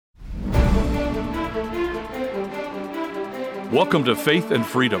Welcome to Faith and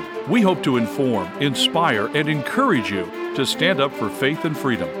Freedom. We hope to inform, inspire, and encourage you to stand up for faith and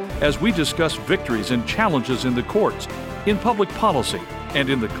freedom as we discuss victories and challenges in the courts, in public policy, and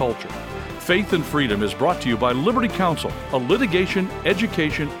in the culture. Faith and Freedom is brought to you by Liberty Counsel, a litigation,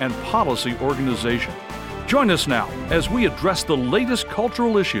 education, and policy organization. Join us now as we address the latest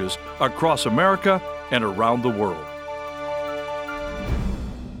cultural issues across America and around the world.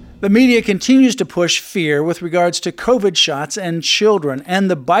 The media continues to push fear with regards to COVID shots and children, and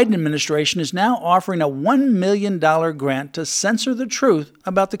the Biden administration is now offering a $1 million grant to censor the truth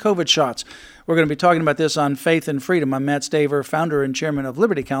about the COVID shots. We're going to be talking about this on Faith and Freedom. I'm Matt Staver, founder and chairman of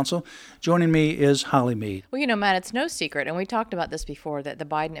Liberty Counsel. Joining me is Holly Mead. Well, Matt, it's no secret, and we talked about this before, that the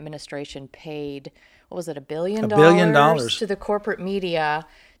Biden administration paid, $1 billion? $1 billion to the corporate media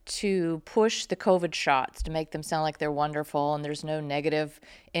to push the COVID shots, to make them sound like they're wonderful and there's no negative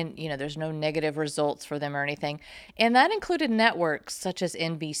results for them or anything. And that included networks such as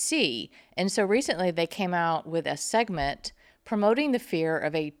NBC. And so recently they came out with a segment promoting the fear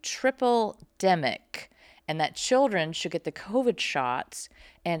of a triple-demic, and that children should get the COVID shots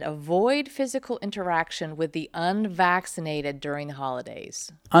and avoid physical interaction with the unvaccinated during the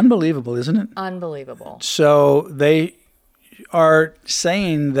holidays. Unbelievable, isn't it? Unbelievable. So they are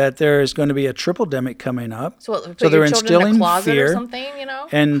saying that there is going to be a triple-demic coming up. So they're instilling in a closet fear or something,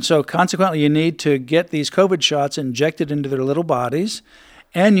 And so consequently, you need to get these COVID shots injected into their little bodies,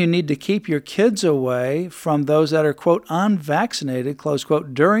 and you need to keep your kids away from those that are, quote, unvaccinated, close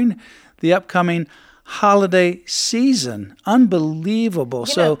quote, during the upcoming holiday season. Unbelievable.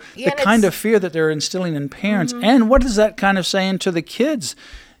 The kind of fear that they're instilling in parents. Mm-hmm. And what is that kind of saying to the kids?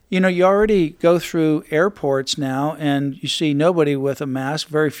 You already go through airports now and you see nobody with a mask,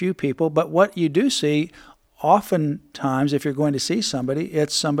 very few people. But what you do see, oftentimes, if you're going to see somebody,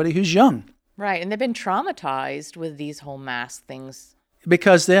 it's somebody who's young. Right, and they've been traumatized with these whole mask things.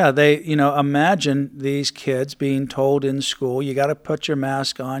 Because, they imagine these kids being told in school, you got to put your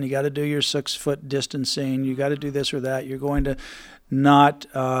mask on, you got to do your 6-foot distancing, you got to do this or that, you're going to not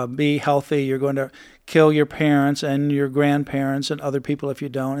be healthy, you're going to kill your parents and your grandparents and other people if you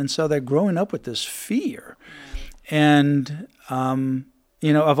don't. And so they're growing up with this fear. And,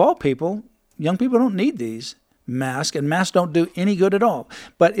 of all people, young people don't need these masks, and masks don't do any good at all.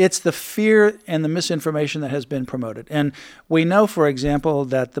 But it's the fear and the misinformation that has been promoted. And we know, for example,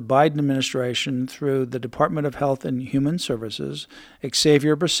 that the Biden administration, through the Department of Health and Human Services,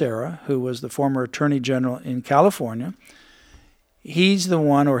 Xavier Becerra, who was the former Attorney General in California, he's the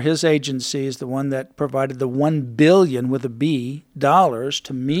one, or his agency is the one that provided the $1 billion with a B dollars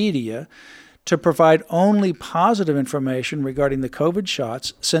to media to provide only positive information regarding the COVID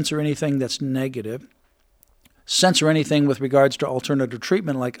shots, censor anything that's negative, censor anything with regards to alternative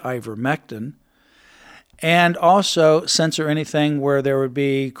treatment like ivermectin, and also censor anything where there would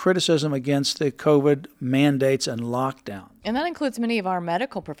be criticism against the COVID mandates and lockdown. And that includes many of our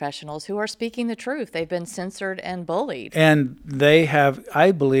medical professionals who are speaking the truth. They've been censored and bullied. And they have,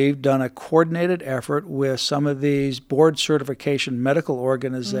 I believe, done a coordinated effort with some of these board certification medical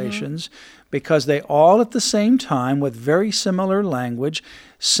organizations because they all at the same time, with very similar language,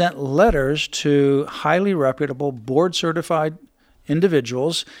 sent letters to highly reputable board certified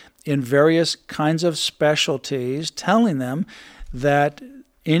individuals in various kinds of specialties, telling them that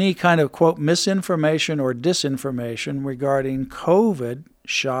any kind of, quote, misinformation or disinformation regarding COVID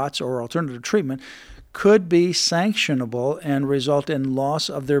shots or alternative treatment could be sanctionable and result in loss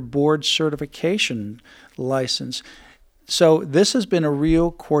of their board certification license. So this has been a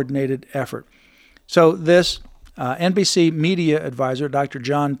real coordinated effort. So this NBC media advisor, Dr.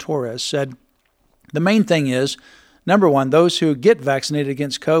 John Torres, said the main thing is, number one, those who get vaccinated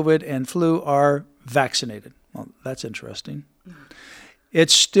against COVID and flu are vaccinated. Well, that's interesting.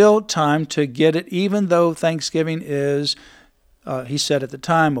 It's still time to get it, even though Thanksgiving is, he said at the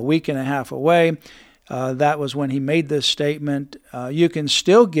time, a week and a half away. That was when he made this statement. You can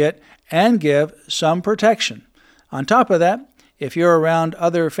still get and give some protection. On top of that, if you're around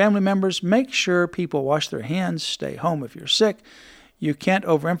other family members, make sure people wash their hands, stay home if you're sick. You can't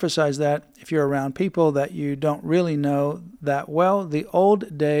overemphasize that if you're around people that you don't really know that well. The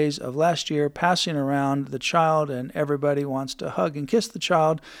old days of last year, passing around the child and everybody wants to hug and kiss the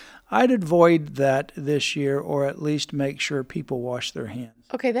child, I'd avoid that this year, or at least make sure people wash their hands.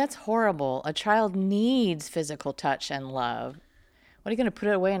 Okay, that's horrible. A child needs physical touch and love. What, are you going to put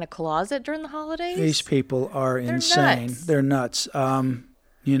it away in a closet during the holidays? These people are insane. Nuts. They're nuts.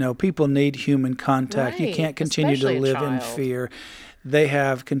 People need human contact. Right, you can't continue to live in fear. They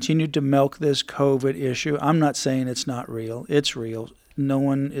have continued to milk this COVID issue. I'm not saying it's not real. It's real. No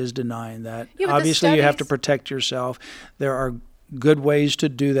one is denying that. Yeah, obviously, you have to protect yourself. There are good ways to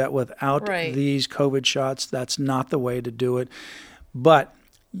do that without these COVID shots. That's not the way to do it. But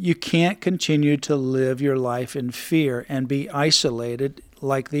you can't continue to live your life in fear and be isolated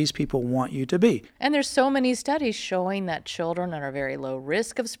like these people want you to be. And there's so many studies showing that children are at a very low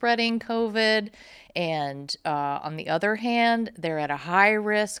risk of spreading COVID. And on the other hand, they're at a high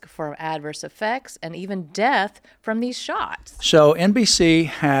risk for adverse effects and even death from these shots. So NBC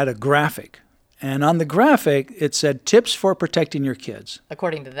had a graphic. And on the graphic, it said tips for protecting your kids.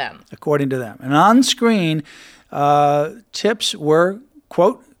 According to them. According to them. And on screen, tips were,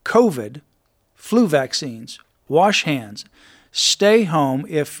 quote, COVID, flu vaccines, wash hands, stay home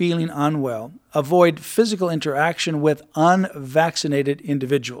if feeling unwell, avoid physical interaction with unvaccinated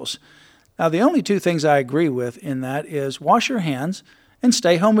individuals. Now, the only two things I agree with in that is wash your hands and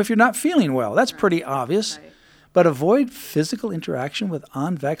stay home if you're not feeling well. That's pretty obvious. Right. But avoid physical interaction with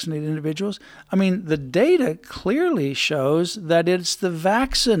unvaccinated individuals. I mean, the data clearly shows that it's the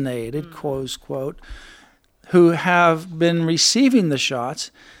vaccinated, quote, who have been receiving the shots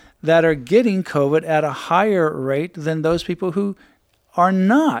that are getting COVID at a higher rate than those people who are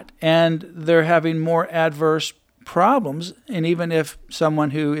not. And they're having more adverse problems. And even if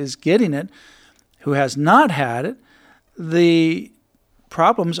someone who is getting it, who has not had it, the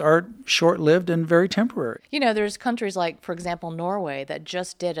problems are short-lived and very temporary. You know, there's countries like, for example, Norway that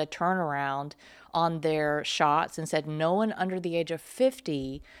just did a turnaround on their shots and said no one under the age of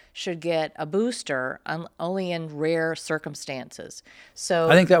 50 should get a booster only in rare circumstances. So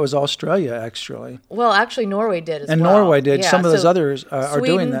I think that was Australia, actually. Well, actually, Norway did as well. And Norway did. Yeah, some of those others are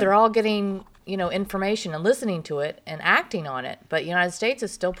Sweden, doing that. They're all getting, information and listening to it and acting on it. But the United States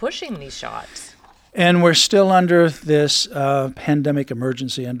is still pushing these shots. And we're still under this pandemic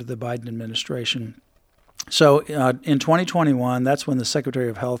emergency under the Biden administration. So in 2021, that's when the Secretary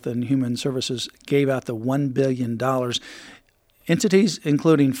of Health and Human Services gave out the $1 billion. Entities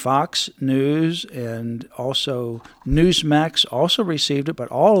including Fox News and also Newsmax also received it, but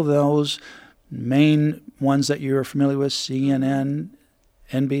all of those main ones that you're familiar with, CNN,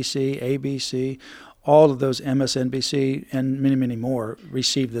 NBC, ABC, all of those, MSNBC, and many, many more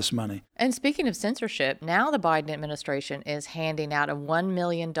received this money. And speaking of censorship, now the Biden administration is handing out a $1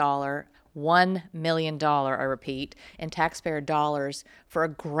 million, I repeat, in taxpayer dollars for a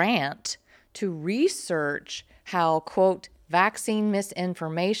grant to research how, quote, vaccine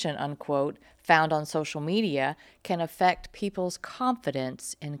misinformation, unquote, found on social media can affect people's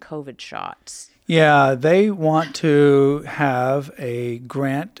confidence in COVID shots. Yeah, they want to have a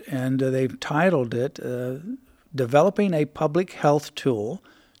grant, and they've titled it Developing a Public Health Tool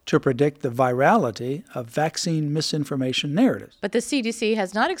to Predict the Virality of Vaccine Misinformation Narratives. But the CDC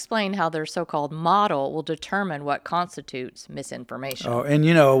has not explained how their so-called model will determine what constitutes misinformation. Oh, and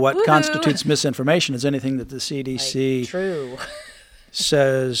what constitutes misinformation is anything that the CDC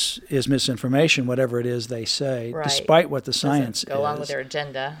says is misinformation, whatever it is they say, despite what the science is. Go along with their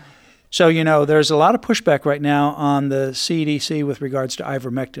agenda. So, there's a lot of pushback right now on the CDC with regards to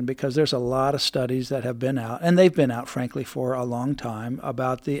ivermectin because there's a lot of studies that have been out, and they've been out, frankly, for a long time,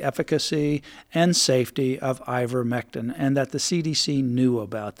 about the efficacy and safety of ivermectin, and that the CDC knew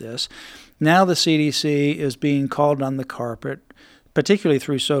about this. Now the CDC is being called on the carpet, particularly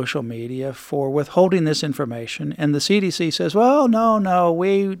through social media, for withholding this information. And the CDC says, well, no,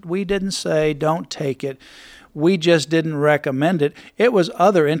 we didn't say don't take it. We just didn't recommend it. It was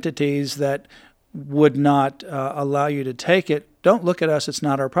other entities that would not allow you to take it. Don't look at us. It's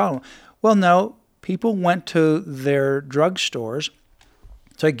not our problem. Well, no, people went to their drugstores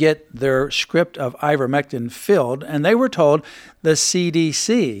to get their script of ivermectin filled, and they were told the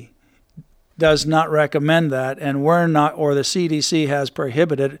CDC does not recommend that, and we're not, or the CDC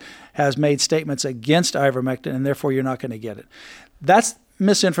has made statements against ivermectin, and therefore you're not going to get it. That's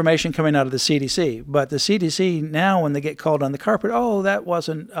misinformation coming out of the CDC. But the CDC now, when they get called on the carpet, oh, that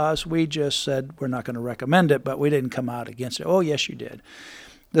wasn't us. We just said we're not going to recommend it, but we didn't come out against it. Oh, yes, you did.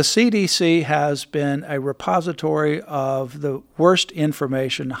 The CDC has been a repository of the worst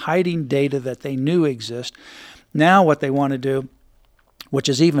information, hiding data that they knew exist. Now what they want to do, which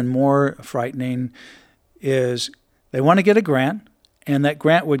is even more frightening, is they want to get a grant, and that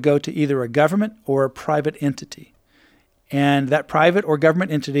grant would go to either a government or a private entity. And that private or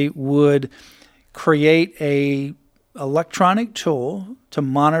government entity would create a electronic tool to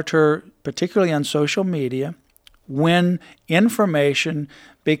monitor, particularly on social media, when information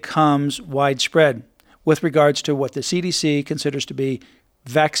becomes widespread with regards to what the CDC considers to be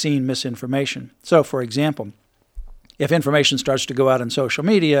vaccine misinformation. So, for example, if information starts to go out on social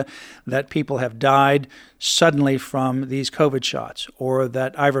media that people have died suddenly from these COVID shots, or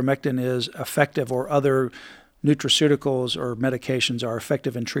that ivermectin is effective, or other nutraceuticals or medications are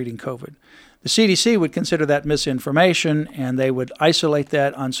effective in treating COVID. The CDC would consider that misinformation, and they would isolate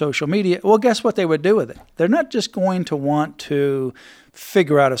that on social media. Well, guess what they would do with it? They're not just going to want to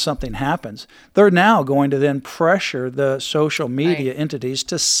figure out if something happens. They're now going to then pressure the social media entities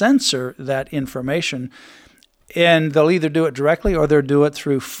to censor that information. And they'll either do it directly or they'll do it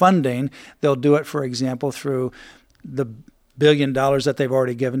through funding. They'll do it, for example, through the $1 billion that they've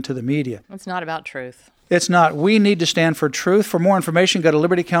already given to the media. It's not about truth. It's not. We need to stand for truth. For more information, go to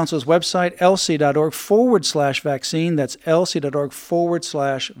Liberty Counsel's website, lc.org/vaccine. That's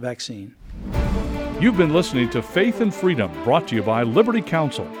lc.org/vaccine. You've been listening to Faith and Freedom, brought to you by Liberty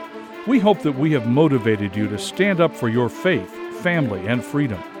Counsel. We hope that we have motivated you to stand up for your faith, family, and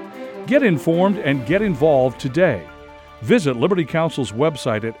freedom. Get informed and get involved today. Visit Liberty Counsel's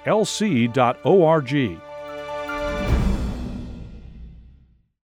website at lc.org.